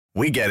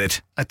We get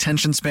it.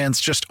 Attention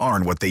spans just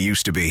aren't what they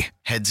used to be.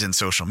 Heads in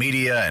social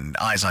media and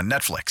eyes on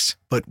Netflix.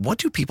 But what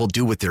do people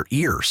do with their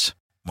ears?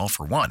 Well,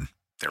 for one,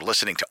 they're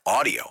listening to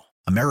audio.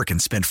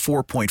 Americans spend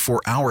 4.4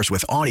 hours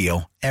with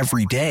audio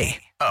every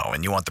day. Oh,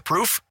 and you want the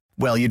proof?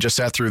 Well, you just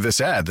sat through this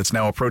ad that's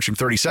now approaching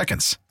 30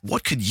 seconds.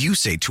 What could you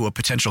say to a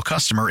potential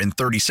customer in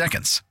 30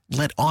 seconds?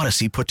 Let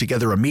Odyssey put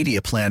together a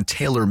media plan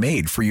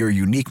tailor-made for your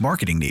unique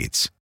marketing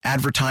needs.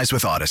 Advertise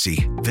with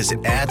Odyssey.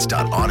 Visit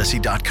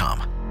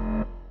ads.odyssey.com.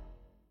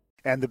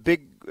 And the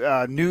big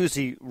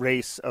newsy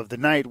race of the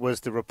night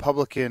was the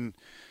Republican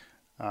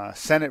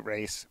Senate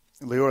race.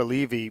 Leora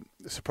Levy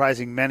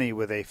surprising many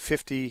with a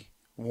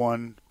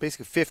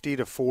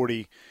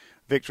 50-40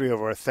 victory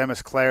over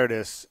Themis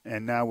Klarides,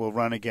 and now will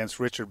run against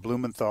Richard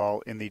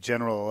Blumenthal in the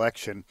general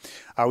election.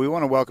 We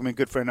want to welcome in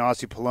good friend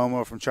Ozzy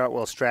Palomo from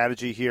Chartwell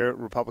Strategy here,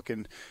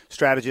 Republican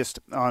strategist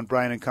on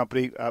Bryan and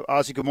Company.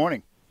 Ozzy, good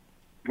morning.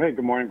 Hey,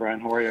 good morning,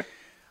 Brian. How are you?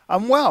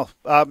 I'm well.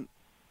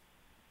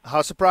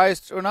 How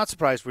surprised or not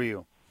surprised were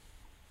you?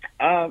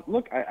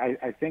 Look,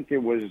 I think it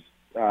was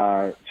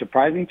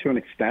surprising to an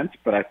extent,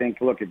 but I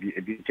think, look, if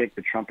you take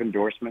the Trump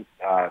endorsement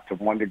to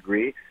one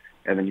degree,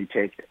 and then you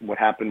take what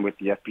happened with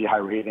the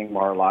FBI raiding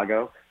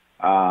Mar-a-Lago,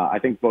 I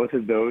think both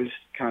of those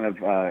kind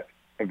of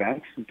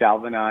events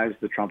galvanized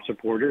the Trump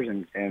supporters,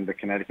 and the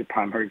Connecticut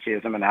primary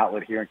gave them an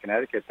outlet here in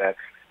Connecticut that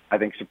I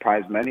think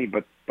surprised many,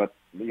 but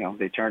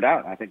they turned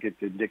out. I think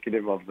it's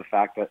indicative of the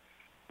fact that,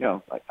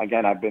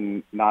 again, I've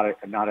been not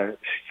a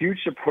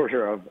huge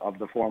supporter of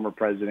the former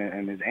president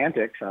and his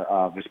antics,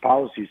 of his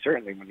policies,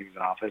 certainly when he was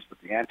in office, but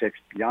the antics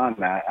beyond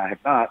that, I have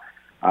not.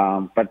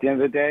 But at the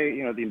end of the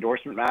day, the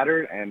endorsement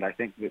mattered, and I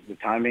think that the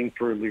timing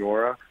for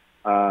Leora,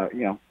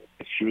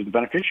 she was the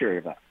beneficiary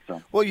of that.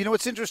 So. Well,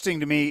 what's interesting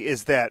to me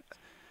is that,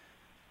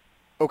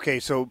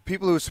 okay, so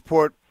people who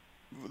support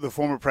the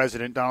former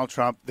president, Donald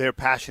Trump, they're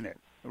passionate.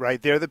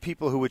 Right, they're the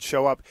people who would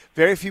show up.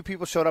 Very few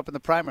people showed up in the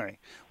primary,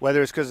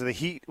 whether it's because of the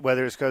heat,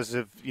 whether it's because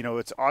of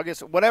it's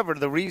August, whatever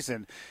the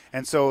reason.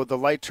 And so the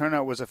light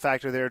turnout was a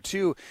factor there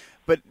too.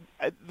 But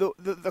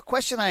the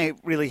question I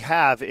really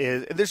have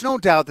is, there's no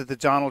doubt that the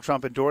Donald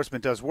Trump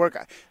endorsement does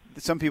work.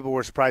 Some people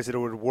were surprised that it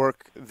would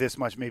work this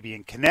much, maybe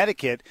in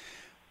Connecticut.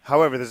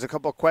 However, there's a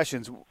couple of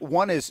questions.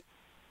 One is,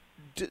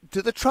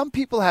 do the Trump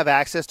people have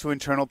access to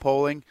internal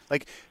polling?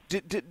 Like,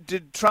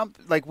 did Trump,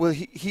 will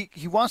he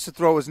wants to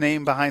throw his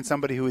name behind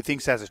somebody who he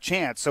thinks has a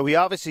chance, so he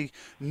obviously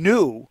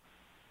knew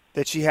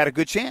that she had a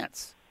good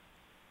chance.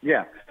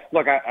 Yeah.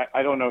 Look,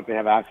 I don't know if they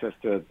have access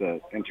to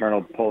the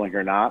internal polling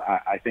or not.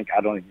 I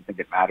don't even think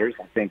it matters.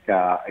 I think,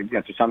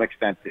 to some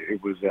extent,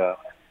 it was,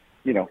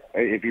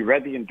 if you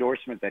read the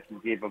endorsement that he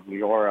gave of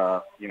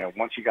Leora,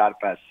 once you got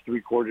past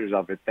three-quarters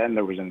of it, then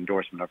there was an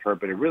endorsement of her.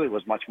 But it really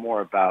was much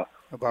more about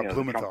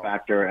Blumenthal, the Trump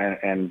factor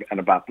and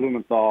about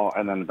Blumenthal,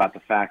 and then about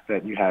the fact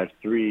that you had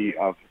three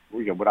of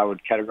what I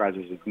would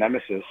categorize as his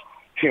nemesis,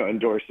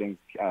 endorsing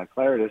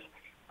Klarides.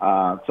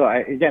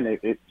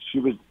 She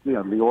was,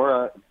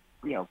 Leora,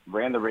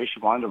 ran the race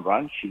she wanted to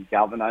run. She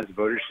galvanized the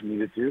voters she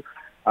needed to.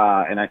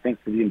 And I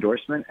think for the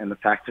endorsement and the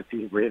fact that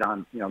the raid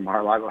on,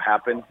 Mar-a-Lago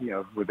happened,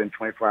 within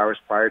 24 hours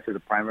prior to the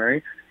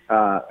primary,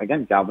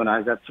 again,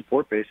 galvanized that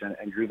support base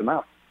and drew them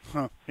out.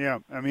 Huh. Yeah.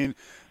 I mean,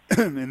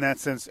 in that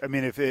sense,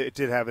 if it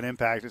did have an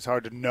impact, it's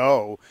hard to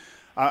know.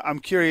 I'm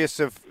curious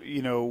if,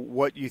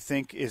 what you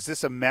think. Is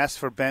this a mess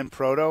for Ben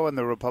Proto and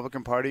the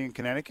Republican Party in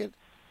Connecticut?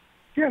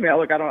 Yeah,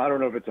 look, I don't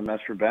know if it's a mess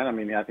for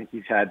Ben. I think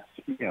he's had,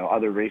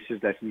 other races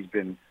that he's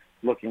been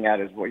looking at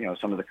as well,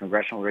 some of the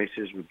congressional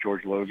races with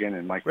George Logan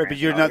and Mike. Right, but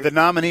you're not the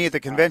nominee at the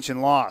convention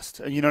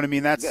lost. You know what I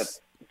mean? That's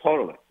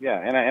totally, yeah.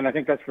 And I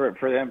think that's for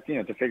them,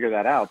 to figure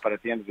that out. But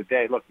at the end of the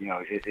day, look,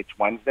 it's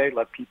Wednesday.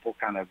 Let people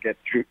kind of get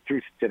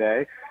truth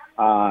today.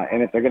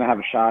 And if they're going to have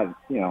a shot,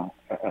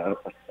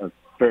 a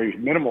very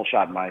minimal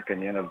shot, in my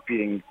opinion, of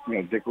beating,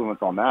 Dick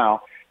Blumenthal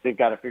now, they've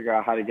got to figure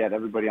out how to get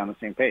everybody on the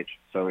same page.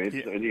 So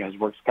his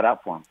work's cut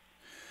out for him.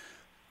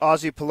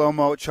 Ozzy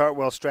Palomo,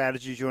 Chartwell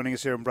Strategy, joining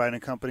us here in Bryan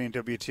and Company and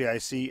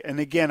WTIC. And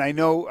again, I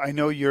know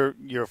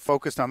you're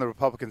focused on the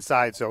Republican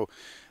side, so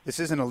this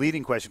isn't a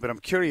leading question, but I'm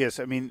curious.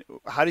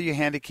 How do you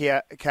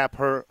handicap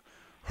her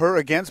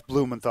against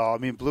Blumenthal?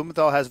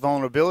 Blumenthal has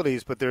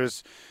vulnerabilities, but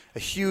there's a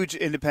huge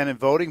independent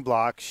voting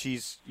bloc.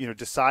 She's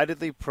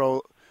decidedly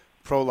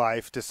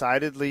pro-life,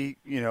 decidedly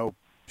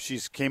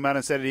she's came out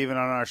and said it even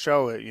on our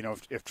show.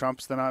 If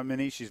Trump's the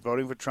nominee, she's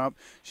voting for Trump.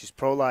 She's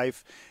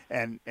pro-life,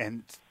 and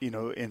in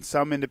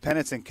some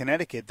independents in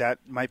Connecticut, that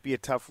might be a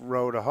tough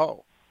row to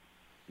hoe.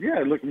 Yeah,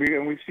 look,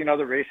 we've seen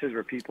other races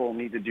where people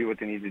need to do what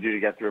they need to do to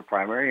get through a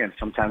primary, and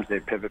sometimes they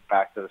pivot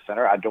back to the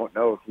center. I don't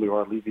know if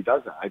Leora Levy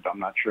does that. I'm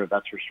not sure if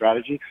that's her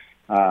strategy.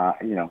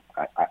 I'm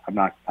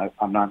not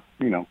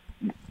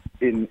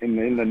in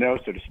the know,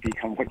 so to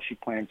speak, on what she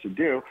plans to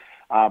do.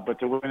 But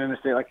to win in a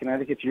state like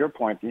Connecticut, to your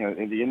point,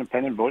 the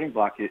independent voting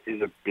bloc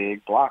is a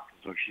big bloc.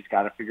 So she's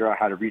got to figure out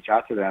how to reach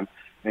out to them.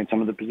 And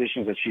some of the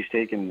positions that she's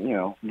taken,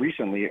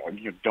 recently,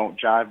 don't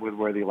jive with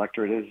where the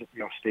electorate is,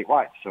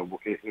 statewide. So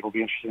it'll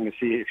be interesting to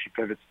see if she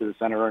pivots to the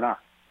center or not.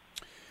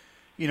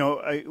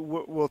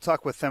 We'll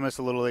talk with Themis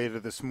a little later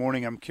this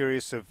morning. I'm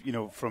curious if,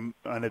 from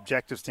an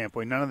objective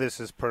standpoint, none of this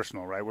is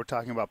personal, right? We're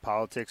talking about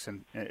politics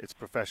and it's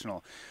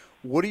professional.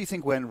 What do you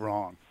think went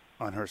wrong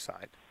on her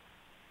side?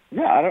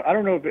 Yeah, I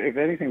don't know if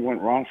anything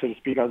went wrong, so to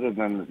speak, other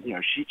than,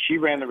 she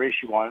ran the race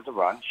she wanted to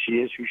run. She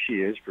is who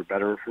she is, for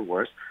better or for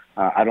worse.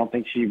 I don't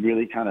think she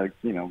really kind of,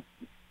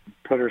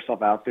 put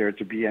herself out there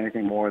to be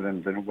anything more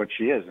than what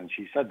she is, and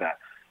she said that.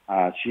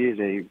 She is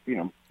a,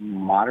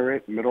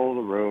 moderate,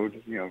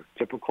 middle-of-the-road,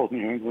 typical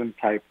New England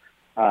type,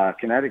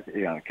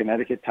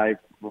 Connecticut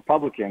type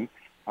Republican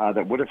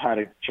that would have had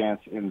a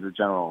chance in the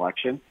general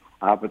election.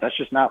 But that's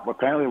just not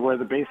apparently where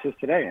the base is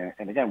today.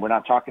 And again, we're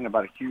not talking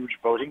about a huge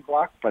voting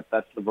block, but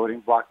that's the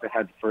voting block that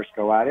had to first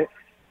go at it.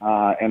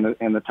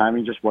 And the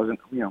timing just wasn't,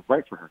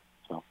 right for her.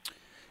 So,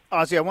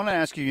 Ozzy, I want to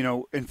ask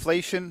you,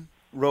 inflation,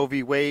 Roe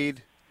v.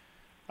 Wade,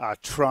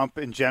 Trump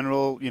in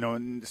general,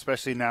 and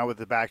especially now with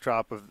the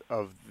backdrop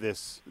of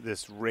this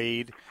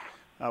raid,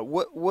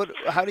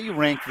 how do you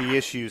rank the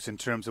issues in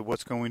terms of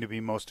what's going to be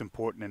most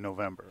important in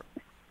November?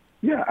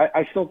 Yeah,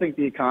 I still think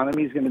the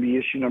economy is going to be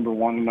issue number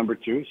one and number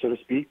two, so to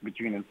speak,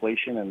 between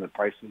inflation and the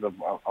prices of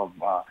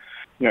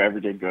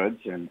everyday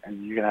goods. And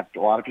you're going to have a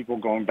lot of people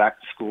going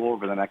back to school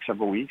over the next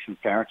several weeks, and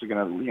parents are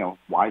going to,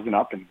 wisen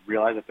up and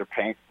realize that they're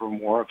paying for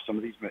more of some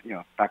of these,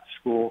 back to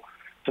school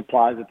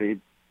supplies that they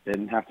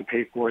didn't have to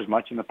pay for as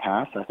much in the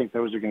past. I think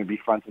those are going to be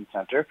front and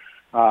center.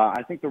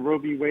 I think the Roe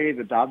v. Wade,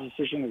 the Dobbs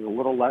decision is a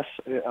little less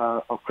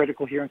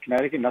critical here in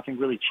Connecticut. Nothing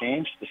really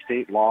changed. There's the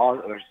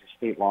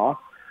state law.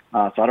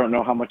 So I don't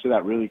know how much of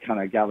that really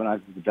kind of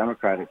galvanizes the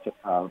Democratic,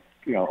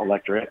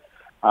 electorate.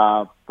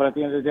 But at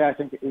the end of the day, I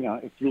think,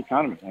 it's the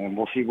economy, and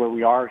we'll see where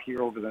we are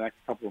here over the next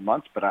couple of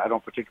months. But I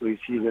don't particularly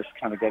see this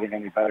kind of getting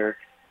any better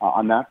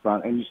on that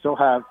front. And you still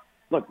have,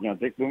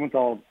 Dick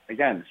Blumenthal,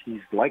 again, he's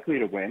likely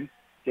to win,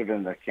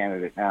 given the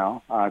candidate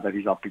now that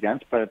he's up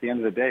against. But at the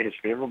end of the day, his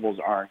favorables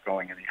aren't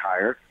going any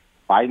higher.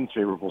 Biden's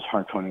favorables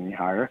aren't going any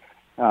higher.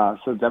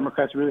 So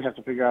Democrats really have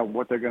to figure out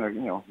what they're going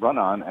to, run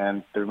on,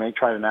 and they may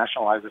try to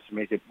nationalize this to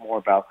make it more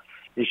about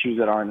issues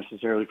that aren't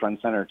necessarily front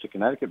and center to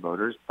Connecticut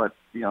voters, but,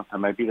 that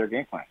might be their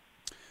game plan.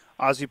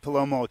 Ozzy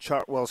Palomo,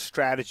 Chartwell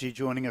Strategy,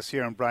 joining us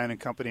here on Brian and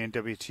Company and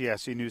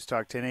WTSC News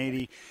Talk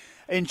 1080.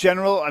 In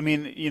general, I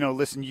mean,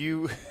 listen,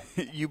 you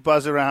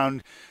buzz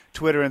around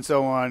Twitter and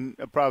so on,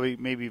 probably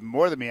maybe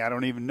more than me, I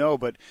don't even know.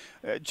 But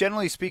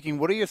generally speaking,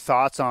 what are your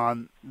thoughts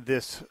on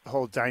this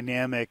whole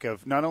dynamic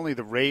of not only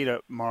the raid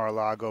at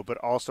Mar-a-Lago, but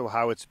also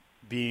how it's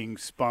being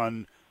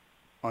spun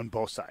on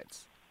both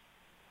sides?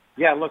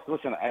 Yeah,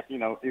 listen,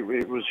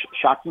 it was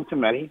shocking to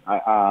many.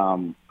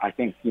 I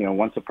think,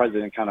 once the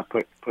president kind of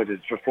the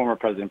former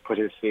president put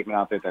his statement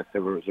out there that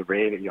there was a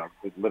raid, it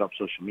lit up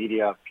social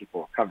media,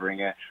 people were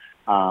covering it.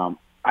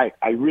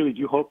 I really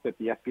do hope that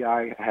the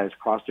FBI has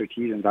crossed their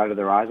T's and dotted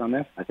their I's on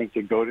this. I think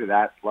to go to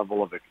that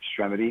level of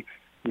extremity,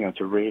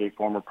 to raid a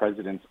former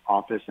president's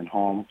office and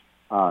home,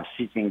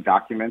 seeking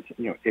documents,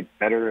 it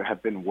better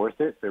have been worth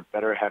it. There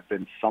better have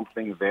been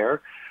something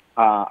there.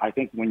 I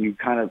think when you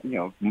kind of,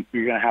 you're going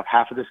to have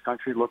half of this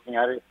country looking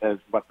at it as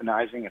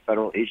weaponizing a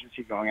federal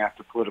agency going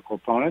after political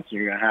opponents, and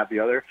you're going to have the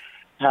other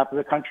half of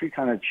the country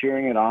kind of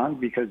cheering it on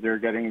because they're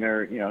getting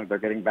they're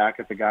getting back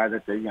at the guy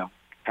that they,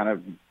 kind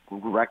of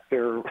wrecked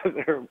their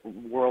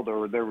world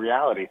or their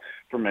reality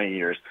for many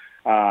years.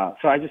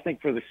 So I just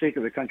think for the sake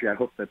of the country, I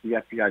hope that the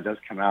FBI does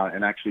come out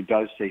and actually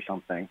does say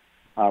something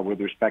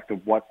with respect to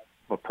what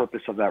the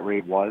purpose of that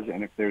raid was.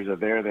 And if there's a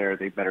there,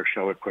 they better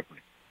show it quickly.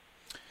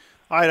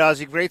 All right,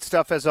 Ozzy, great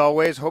stuff as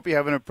always. Hope you're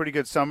having a pretty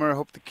good summer.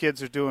 Hope the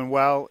kids are doing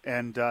well.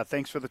 And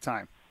thanks for the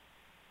time.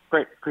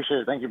 Great. Appreciate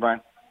it. Thank you, Brian.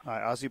 All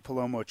right, Ozzy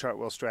Palomo,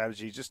 Chartwell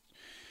Strategy. Just,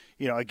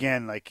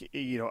 again,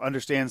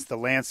 understands the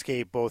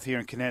landscape both here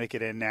in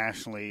Connecticut and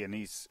nationally, and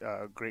he's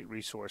a great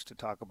resource to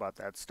talk about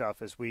that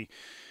stuff as we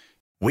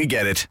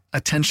get it.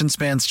 Attention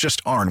spans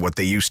just aren't what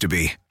they used to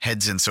be.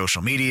 Heads in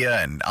social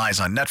media and eyes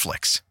on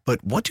Netflix.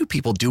 But what do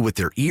people do with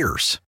their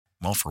ears?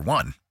 Well, for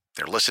one,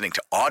 they're listening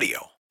to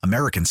audio.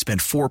 Americans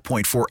spend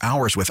 4.4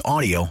 hours with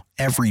audio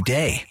every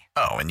day.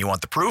 Oh, and you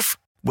want the proof?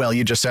 Well,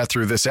 you just sat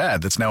through this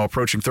ad that's now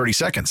approaching 30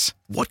 seconds.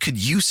 What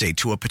could you say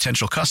to a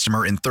potential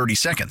customer in 30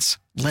 seconds?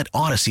 Let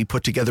Odyssey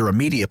put together a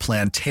media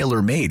plan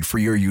tailor-made for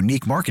your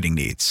unique marketing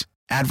needs.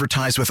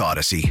 Advertise with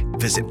Odyssey.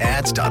 Visit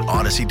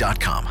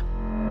ads.odyssey.com.